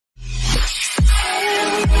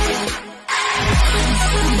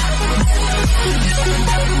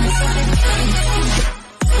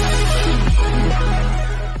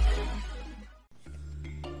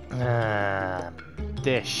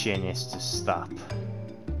This shit needs to stop.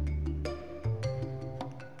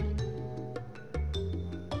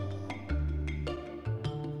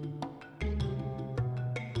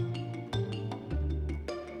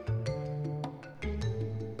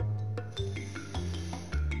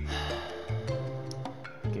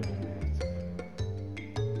 Give me a minute.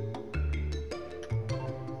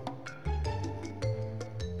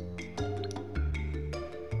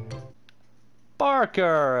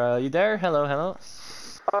 Parker, you there? Hello, hello.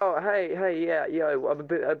 Oh, hey, yeah, yo, I'm a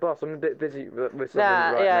bit, boss, I'm a bit busy with something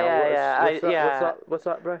Nah, right yeah, now. yeah, What's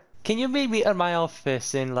up, bro? Can you meet me at my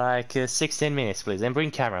office in like 16 minutes, please, and bring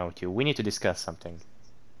camera with you? We need to discuss something.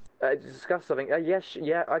 Discuss something. Yes,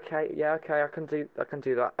 yeah, okay, I can do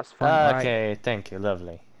that. That's fine. All right. Okay, thank you,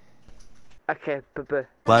 lovely. Okay, but.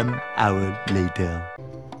 1 hour later.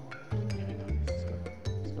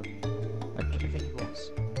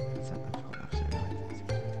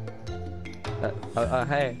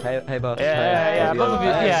 Hey, boss. Yeah, both of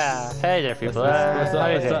you. Hey. Yeah, hey there, people. What's How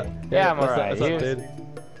you up? doing? Yeah, I'm alright. What's up, dude?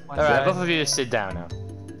 Alright, both of you sit down now.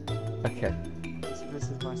 Okay. This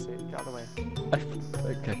is my seat. Get out of the way.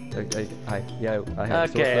 Okay. Hi. Yeah.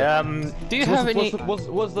 Okay. Do you have any? What's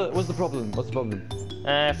the problem? What's the problem?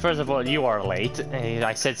 First of all, you are late.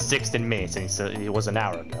 I said 16 minutes, and it was an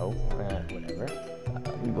hour ago. Whatever.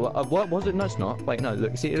 What was it? No, it's not. Wait, no.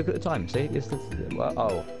 Look at the time. See, it's the.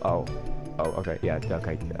 Okay. Yeah.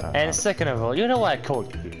 Okay. And second of all, you know why I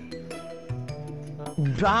called you here?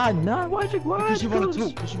 No. Why? Because you want to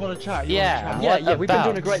talk. Because you want to chat. Yeah. Yeah. We've been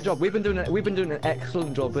doing a about? great job. We've been doing an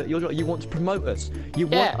excellent job. But you want to promote us. You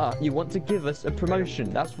want to give us a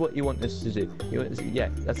promotion. That's what you want us to do. Yeah.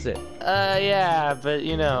 That's it. Yeah, but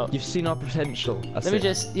you know. You've seen our potential.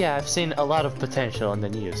 I've seen a lot of potential on the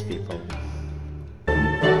news, people.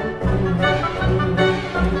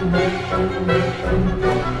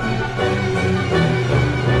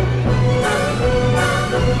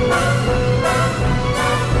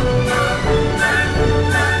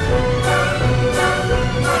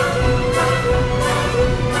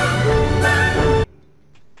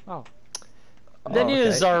 Oh. The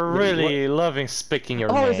news are really loving speaking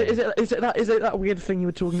your name. Is it that weird thing you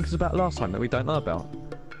were talking to us about last time that we don't know about?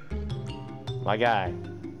 My guy,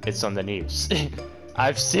 it's on the news.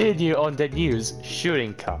 I've seen you on the news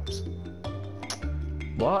shooting cops.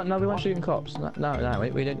 What? No, we weren't shooting cops. No,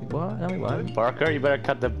 we didn't. What? No, we weren't. Parker, you better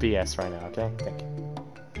cut the BS right now, okay?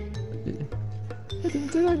 Thank you. I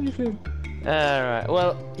didn't do anything. Alright,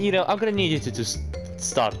 well, you know, I'm gonna need you to just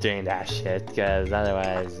stop doing that shit, because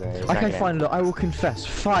otherwise... it's not Okay, gonna... fine, look, I will confess.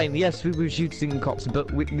 Fine, yes, we were shooting cops,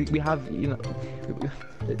 but we have, you know...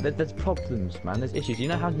 There's problems, man, there's issues. You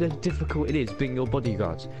know how difficult it is being your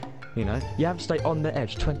bodyguards? You know? You have to stay on the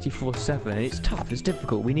edge 24/7, and it's tough, it's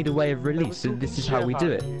difficult. We need a way of release, and this is how we do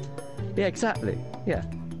it. Yeah, exactly. Yeah.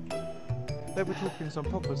 They were talking some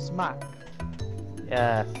proper smack.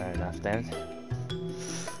 Yeah, fair enough then.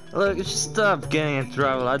 Look, just stop getting in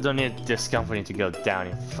trouble. I don't need this company to go down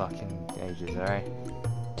in fucking ages, alright?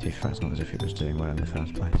 To be fair, it's not as if it was doing well in the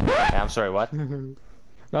first place. Yeah, I'm sorry, what?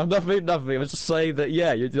 No, nothing. I was just saying that,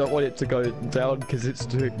 yeah, you don't want it to go down because it's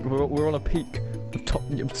doing. We're on a peak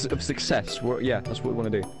of success. Yeah, that's what we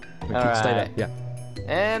want to do. We can stay there. Yeah.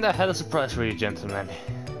 And I had a surprise for you, gentlemen.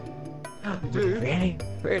 Dude.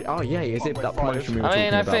 Really? Oh yeah. Is it that promotion we were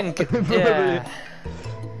I mean, talking about? I think. Yeah.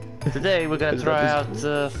 Today we're gonna try out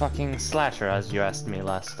fucking Slasher, as you asked me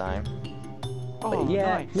last time. Oh,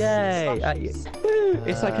 yeah. nice. Yay!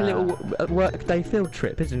 It's like a little workday field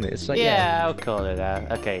trip, isn't it? It's like, yeah, I'll call it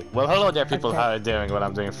that. Okay. Well, hello there, people. How are you doing? Well,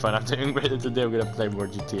 I'm doing fun. I'm doing great. And today we're gonna play more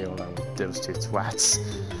GTA Online with those two twats.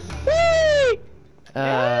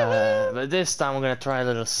 But this time we're gonna try a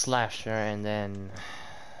little Slasher, and then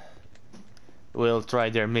we'll try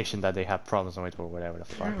their mission that they have problems with, or whatever the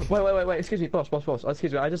fuck. Wait. Excuse me, boss.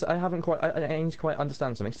 Excuse me. I haven't quite. I need to quite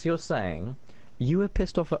understand something. So you're saying you were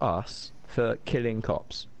pissed off at us for killing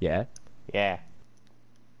cops, yeah? Yeah.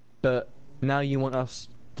 But now you want us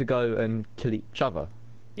to go and kill each other.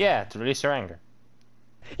 Yeah, to release your anger.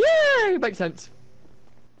 Yay! Makes sense.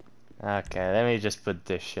 Okay, let me just put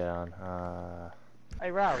this shit on.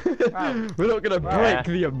 Hey, Ralph. We're not gonna break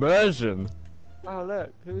the immersion. Oh,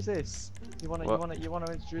 look. Who's this? You wanna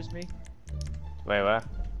introduce me? Wait, what?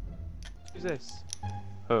 Who's this?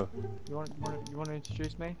 Who? You wanna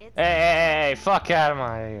introduce me? Hey, fuck out of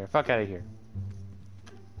my here. Fuck out of here.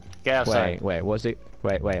 Get outside. Wait,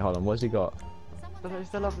 hold on, what's he got? It's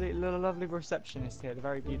the lovely receptionist here, the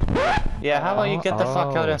very beautiful. Yeah, how about you get the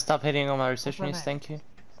fuck out and stop hitting on my receptionist, thank you.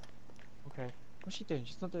 Okay. What's she doing?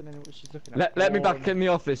 She's not doing anything. She's looking at. Let me back in the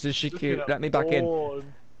office. Is she cute? Let me back in.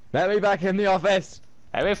 Let me back in the office.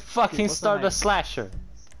 I will fucking What's her start name? a slasher.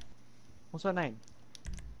 What's her name?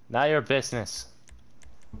 Not your business.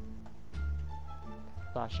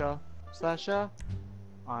 Slasher. Slasher.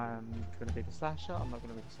 I'm gonna be the slasher. I'm not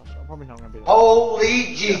gonna be the slasher. I'm probably not gonna be the.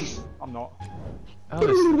 Holy Jesus! I'm not. Oh,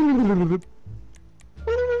 this-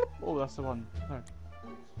 Oh, that's the one. No.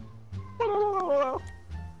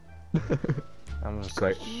 I'm just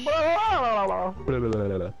Great. Oh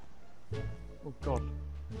God.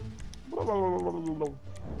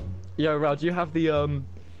 Yo, Rao, do you have the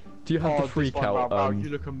do you have the this freak one, out? Wow, you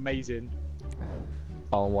look amazing.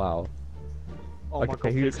 Oh wow. Oh my Okay,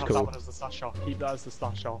 God, he please looks have cool. that one as the slasher. Keep that as the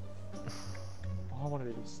slasher. Oh, I want to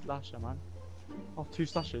be the slasher, man. Oh, 2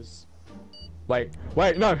 slashers. Wait,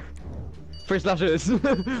 no. 3 slashes.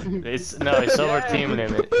 It's over team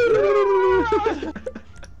limit.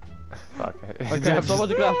 Fuck it. Okay,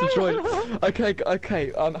 someone's gonna have to join.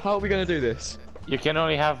 Okay. How are we gonna do this? You can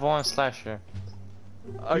only have one slasher.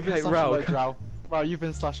 You've been Okay, slasher Rao. loads, Rao. Rao, you've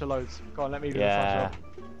been slasher loads. Go on, let me be the Yeah. slasher.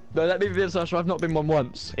 No, let me be the slasher. I've not been one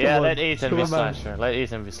once. Yeah, Come let on. Ethan Come be on, man. slasher. Let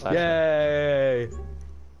Ethan be slasher. Yay!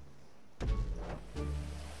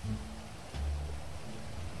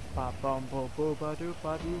 Ba bum bo bo ba do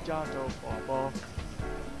ba dee ja do ba ba.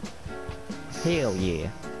 Hell yeah!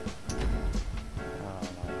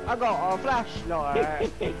 I got a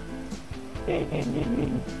flashlight.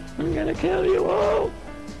 I'm gonna kill you all.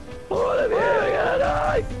 All of you are gonna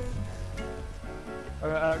die.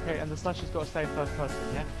 Okay, and the slasher's got to stay first person,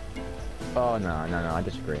 yeah? Oh no! I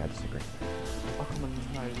disagree. Oh come on,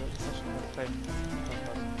 no, the slasher's got to stay first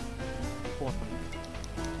person. Fourth one.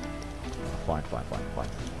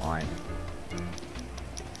 Fine.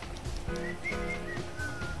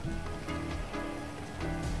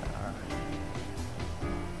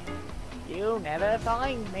 You never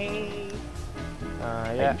find me.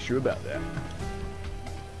 Yeah. Are you sure about that?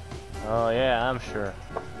 Oh yeah, I'm sure.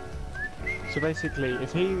 So basically,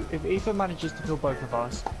 if Ethan manages to kill both of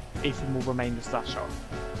us, Ethan will remain the slasher.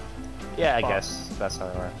 Yeah, I But- guess that's how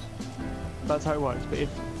it works. That's how it works. But if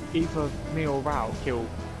either me or Rao kill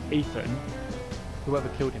Ethan, whoever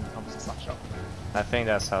killed him becomes the slasher. I think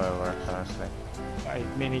that's how it works, honestly. Okay,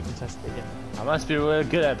 me and Ethan test it again. I must be really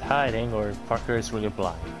good at hiding, or Parker is really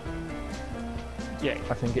blind. Yeah.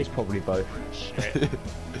 I think it's probably both. Shit.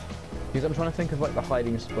 Because I'm trying to think of like the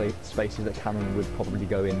hiding spaces that Cameron would probably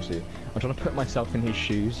go into. I'm trying to put myself in his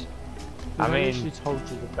shoes. I mean- actually told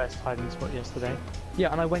you the best hiding spot yesterday.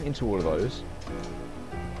 Yeah, and I went into all of those.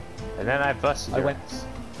 And then I busted I your went- ass.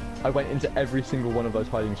 I went into every single one of those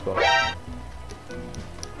hiding spots.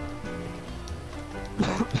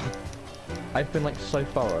 I've been like so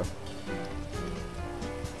thorough.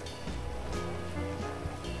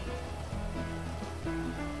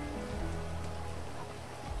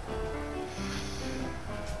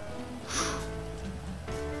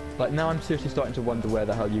 Like now I'm seriously starting to wonder where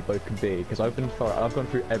the hell you both could be, because I've been thorough. I've gone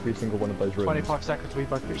through every single one of those rooms. 25 seconds, we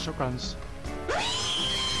both get shotguns.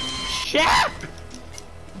 Shit!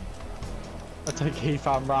 I take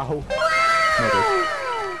Ethan Rao. Maybe.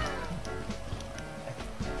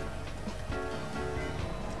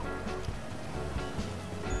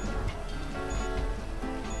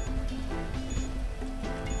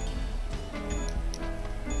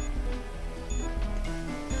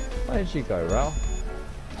 Where did she go, Ralph?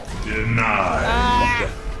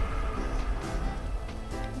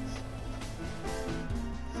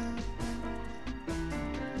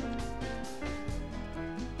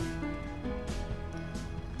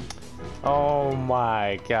 Oh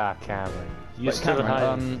my god, Cameron. You Wait, still Cameron,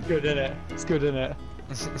 hiding. It's good, innit? It's good, innit?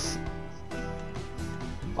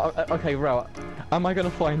 Okay, Ralph, am I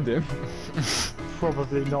gonna find him?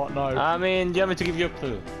 Probably not, no. I mean, do you want me to give you a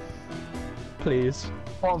clue? Please.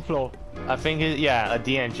 Bottom floor. I think yeah, at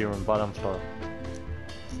the engine room, bottom floor.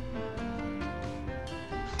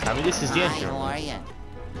 I mean, this is the engine room. How are you?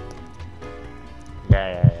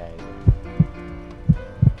 Yeah.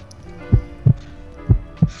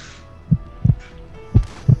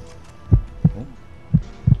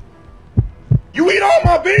 You eat all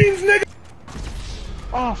my beans, nigga!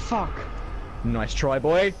 Oh, fuck. Nice try,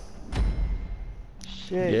 boy.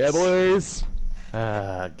 Shit. Yeah, boys.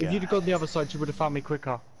 God. If you'd have gone the other side, you would have found me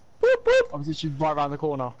quicker. I was literally right around the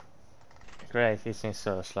corner. Great, he's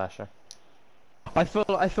still a slasher. I feel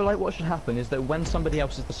like what should happen is that when somebody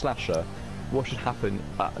else is the slasher, what should happen?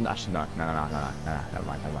 Actually, no, never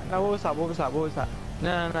mind. No, what was that? What was that? What was that?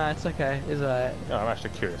 No, it's okay. It's alright. No, I'm actually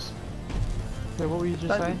curious. So what were you just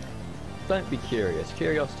Don't- saying? Don't be curious.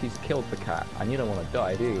 Curiosity's killed the cat, and you don't want to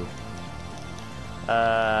die, do you?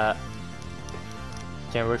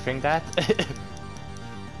 Can we rethink that?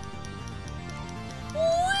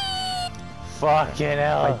 Fucking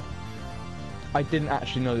hell. I didn't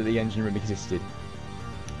actually know that the engine room existed.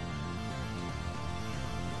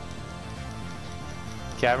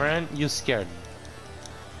 Cameron, you scared.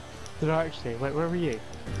 Did I actually? Wait, where were you?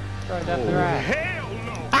 Right after that. Hell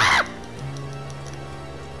no!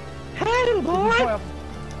 Hey, boy!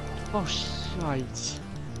 Oh, shite.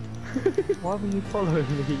 Why were you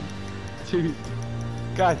following me? Dude.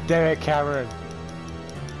 God damn it, Cameron.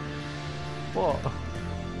 What?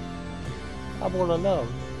 I'm all alone.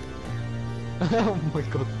 Oh my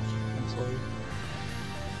god. I'm sorry.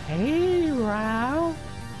 Hey, Ralph.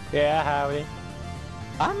 Yeah, howdy.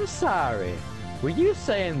 I'm sorry. Were you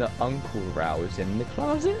saying that Uncle Rao was in the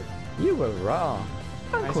closet? You were wrong.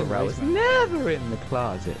 Uncle in the Rao was basement. never in the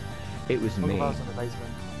closet. It was me. I was in the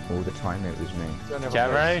basement. All the time it was me. Don't ever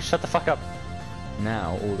Cameron, shut the fuck up.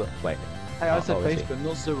 Now all the wait. Hey, I Oh, said oh, is it? basement,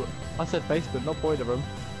 not sewer. I said basement, not boiler room.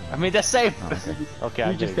 I mean, that's safe. Oh, okay. Okay, You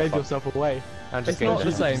I'm just getting gave fucked. yourself away. I'm just It's not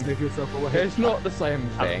getting the same. Just gave yourself away. It's not the same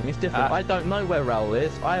thing. It's different. I don't know where Raoul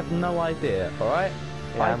is. I have no idea. All right.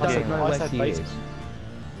 Yeah, I I'm don't getting- know I where said he basement. is.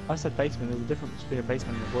 I said basement, there's a difference between a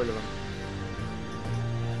basement and a boiler room.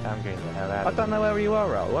 I'm getting the hell out I of don't know where you are,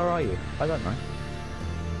 Raoul. Where are you? I don't know.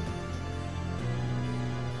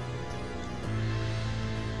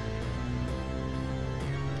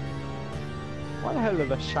 Why the hell are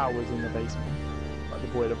the showers in the basement? Like the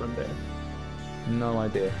boiler room bit. No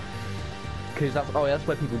idea. Because that's that's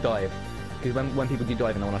where people dive. Because when people do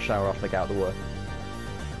dive and they want to shower after they get out of the water.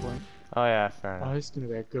 Oh yeah, fair enough. Oh, this is gonna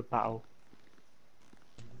be a good battle.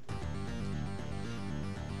 Oh,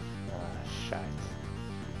 shite.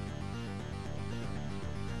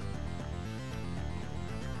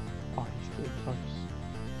 Oh, he's getting close.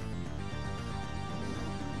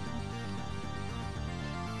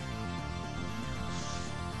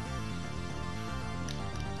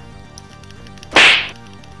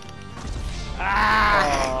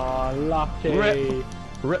 Ah! Oh, lucky.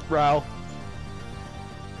 Rip Raoul.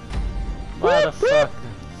 Motherfucker.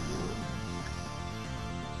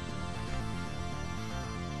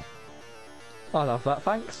 I love that.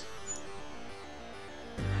 Thanks.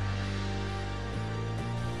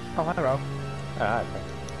 Oh, hi, Raoul. Alright.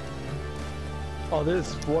 Oh,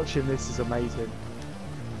 watching this is amazing.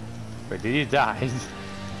 Wait, did you die?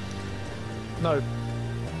 No,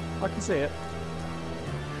 I can see it.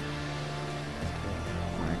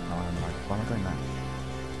 Alright, why am I doing that?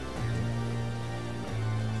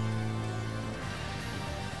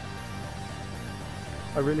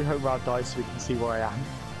 I really hope Ralph dies so we can see where I am.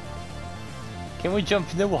 Can we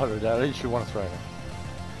jump in the water now? I literally want to throw it.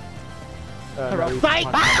 No, he's Right.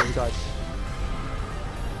 fine, he died.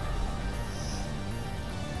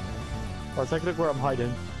 Right, take a look where I'm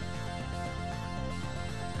hiding.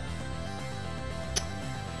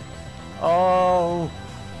 Oh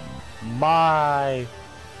my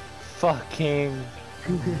fucking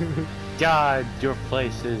god, your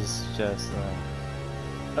place is just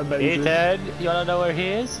Amazing. Ethan, you wanna know where he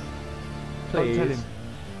is? Don't tell Please. him.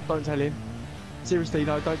 Don't tell him. Seriously,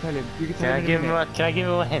 no, don't tell him. You can tell Can I him give in him a a minute. can I give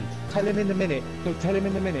him a hint? Tell him in a minute. No, tell him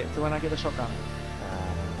in a minute for when I get the shotgun.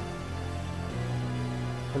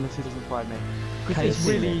 Unless he doesn't find me. Because Can you it's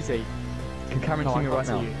see really me? easy. Can Cameron No, see I me can't right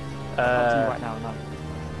see now? you. I can't see you right now, no.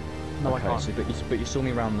 No, Okay, I can't. so, but you saw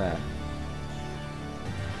me round there.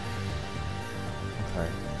 Okay.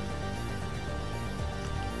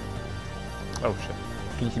 Oh shit.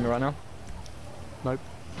 Can you see me right now? Nope.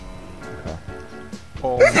 Okay.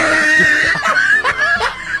 Oh my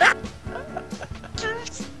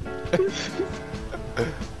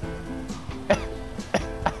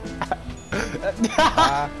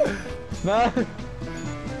No!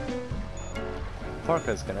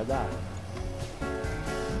 Parker's gonna die.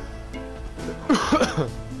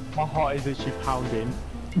 My heart is literally pounding.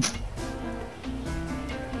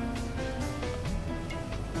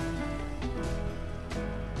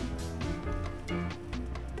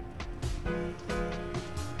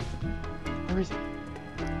 Where is he?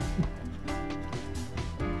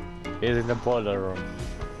 He's in the boiler room.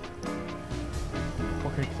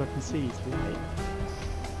 Okay, because I can see his light.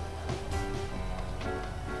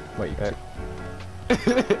 Wait, you can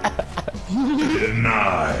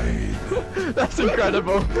Denied. That's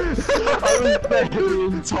incredible! I was there the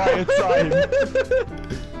entire time!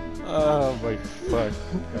 Oh my fuck.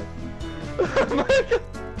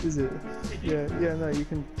 Is it? Yeah, no, you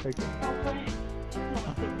can take it.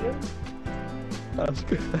 That's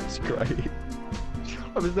good. That's great.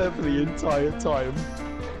 I was there for the entire time.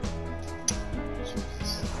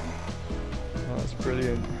 Oh, that's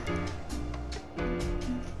brilliant.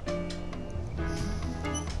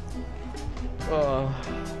 Oh,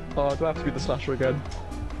 do I have to be the slasher again?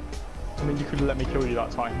 I mean, you could have let me kill you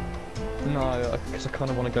that time. No, because I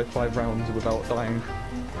kind of want to go 5 rounds without dying.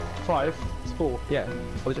 5? It's 4. Yeah.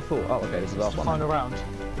 Oh, is it 4? Oh, okay, this is the last one. Final round.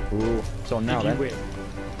 Ooh, it's on now If you then. win.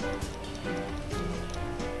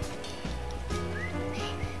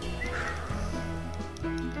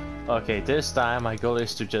 Okay, this time my goal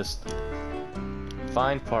is to just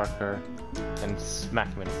find Parker and smack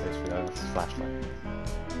him in the face with a flashlight.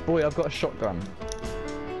 Boy, I've got a shotgun.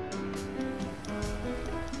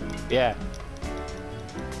 Yeah.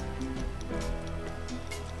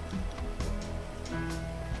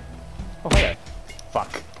 Oh, yeah.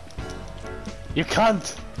 Fuck. You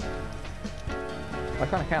can't! I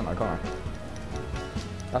kind of can, I can't.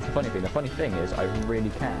 That's the funny thing. The funny thing is, I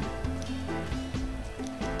really can.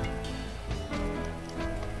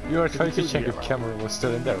 You were trying to kill check you, if right? camera was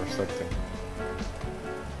still in there or something.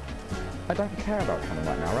 I don't care about Cameron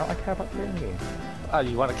right now, right? I care about killing you. Oh,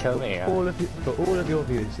 you want to kill me, huh? All of you, for all of your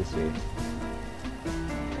viewers to see.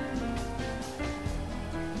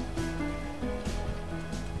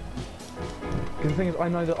 Because the thing is, I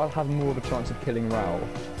know that I'll have more of a chance of killing Raoul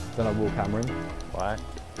than I will Cameron. Why?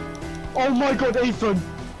 Oh my god, Ethan!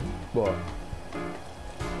 What?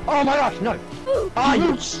 Oh my gosh, no! Ah,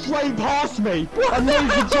 you walked straight past me! I'm not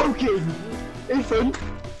even joking! Ethan,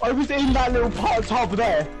 I was in that little part top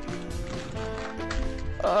there.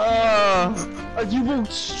 And you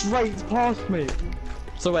walked straight past me.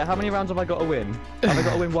 So wait, how many rounds have I got to win? Have I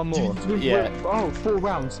got to win one more? Yeah. Oh, 4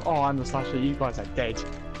 rounds. Oh, I'm the slasher. You guys are dead.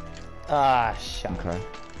 Ah, shut up. Okay.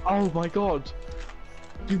 Oh my god.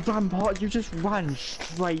 You ran past. You just ran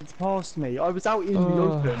straight past me. I was out in the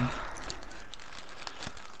open.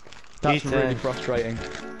 That's Ethan. really frustrating.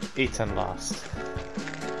 Ethan lost.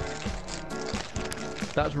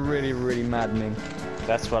 That's really, really maddening.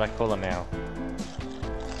 That's what I call him now.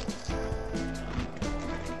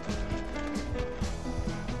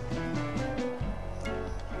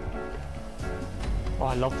 Oh,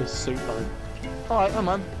 I love this suit though. Alright, come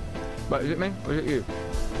on. Wait, is it me or is it you?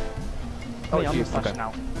 Oh, Me, it's I'm you. the slasher Okay.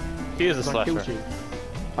 now. He is a 'Cause I killed slasher. you.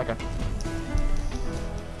 Okay.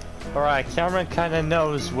 Alright, Cameron kinda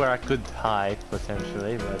knows where I could hide,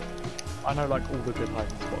 potentially, but... I know like all the good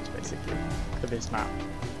hiding spots basically for this map.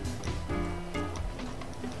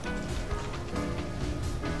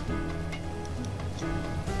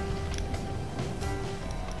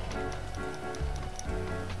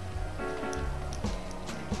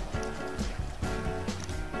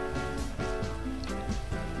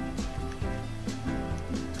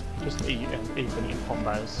 Just eat and even eat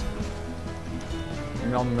combos.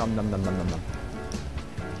 Nom nom nom nom nom nom nom.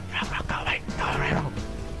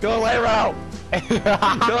 Go away, Raoul!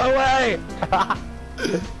 Go away!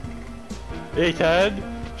 Ethan!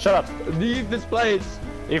 Shut up! Leave this place!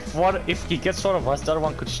 If he gets one of us, the other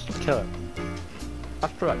one could kill him.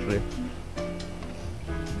 That's true, actually.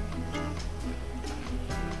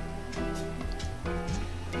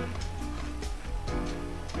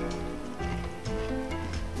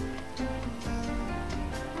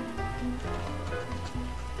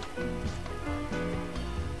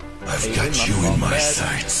 I've got you in my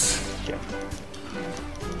sights.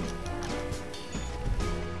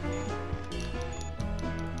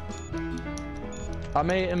 I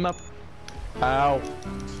made him up. Ow.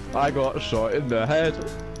 I got shot in the head.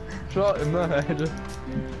 Shot in the head.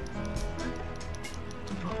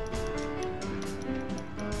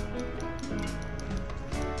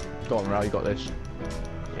 Go on, Raoul, you got this.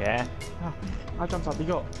 Yeah? How jumps have you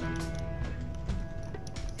got?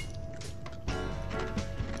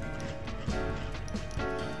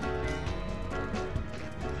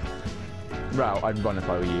 Raoul, I'd run if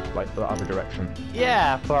I were you, like the other direction.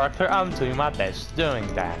 Yeah, Parker, I'm doing my best doing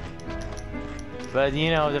that. But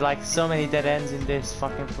you know, there are like so many dead ends in this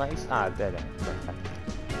fucking place. Ah, dead end. Perfect.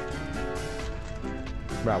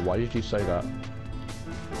 Raoul, why did you say that?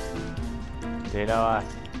 Do you know what?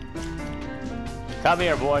 Come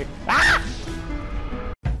here, boy. Ah!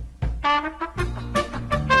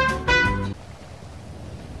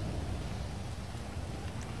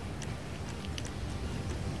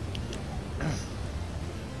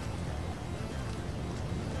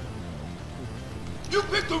 You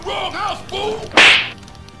picked the wrong house, fool!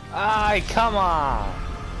 Ay, come on!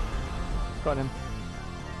 Got him.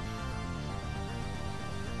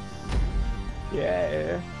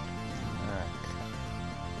 Yeah.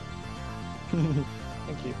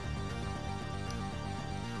 Thank you.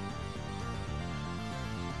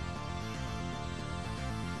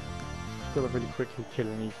 Still a really quickly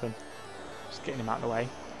killing Ethan. Just getting him out of the way.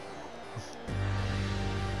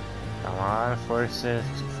 Come on, first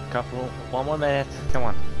one more minute. Come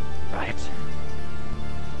on. Right.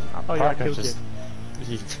 Oh yeah, I Parker killed you. just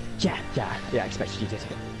Yeah, I expected you did it.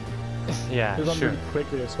 Yeah, It was sure. really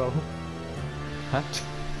quickly as well. Huh?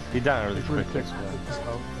 You done it really It's really quickly. quick as well. as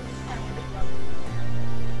well.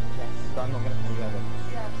 Yes, but I'm not gonna pull over.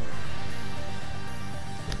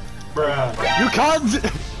 Bruh. You can't!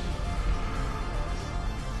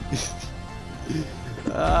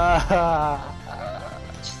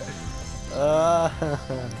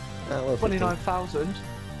 That was 29,000.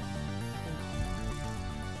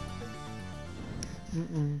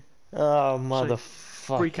 Oh,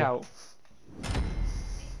 motherfucker. Freak out.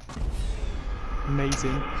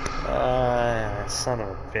 Amazing. Son of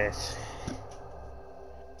a bitch.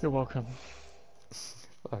 You're welcome.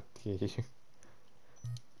 Fuck you.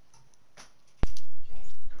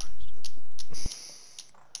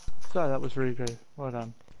 So that was really good. Well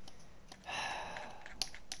done.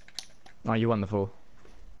 Oh, you won the 4.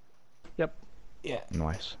 Yep. Yeah.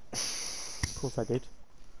 Nice. Of course I did.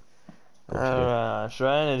 Should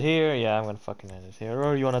I end it here? Yeah, I'm gonna fucking end it here.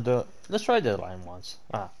 Or you wanna do it? Let's try the line once.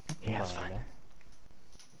 Yeah, that's fine.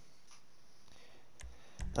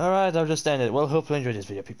 Alright, I'll just end it. Well, hope you enjoyed this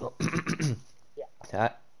video, people.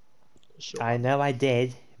 Yeah. Sure. I know I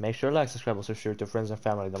did. Make sure to like, subscribe, also share it to friends and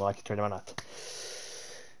family that like it, turn them or not.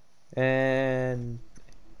 And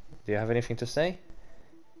do you have anything to say?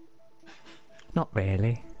 Not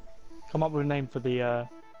really. Come up with a name for the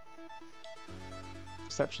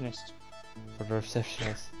receptionist. For the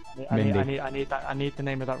receptionist. I need the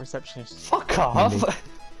name of that receptionist. Fuck off!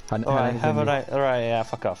 Mindy. Alright, yeah,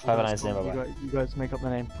 fuck off. Have a nice day, bye bye. You guys make up the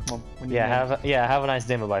name. Come on. We need Yeah, a name. have a nice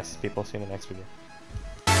day, bye bye, people. See you in the next video.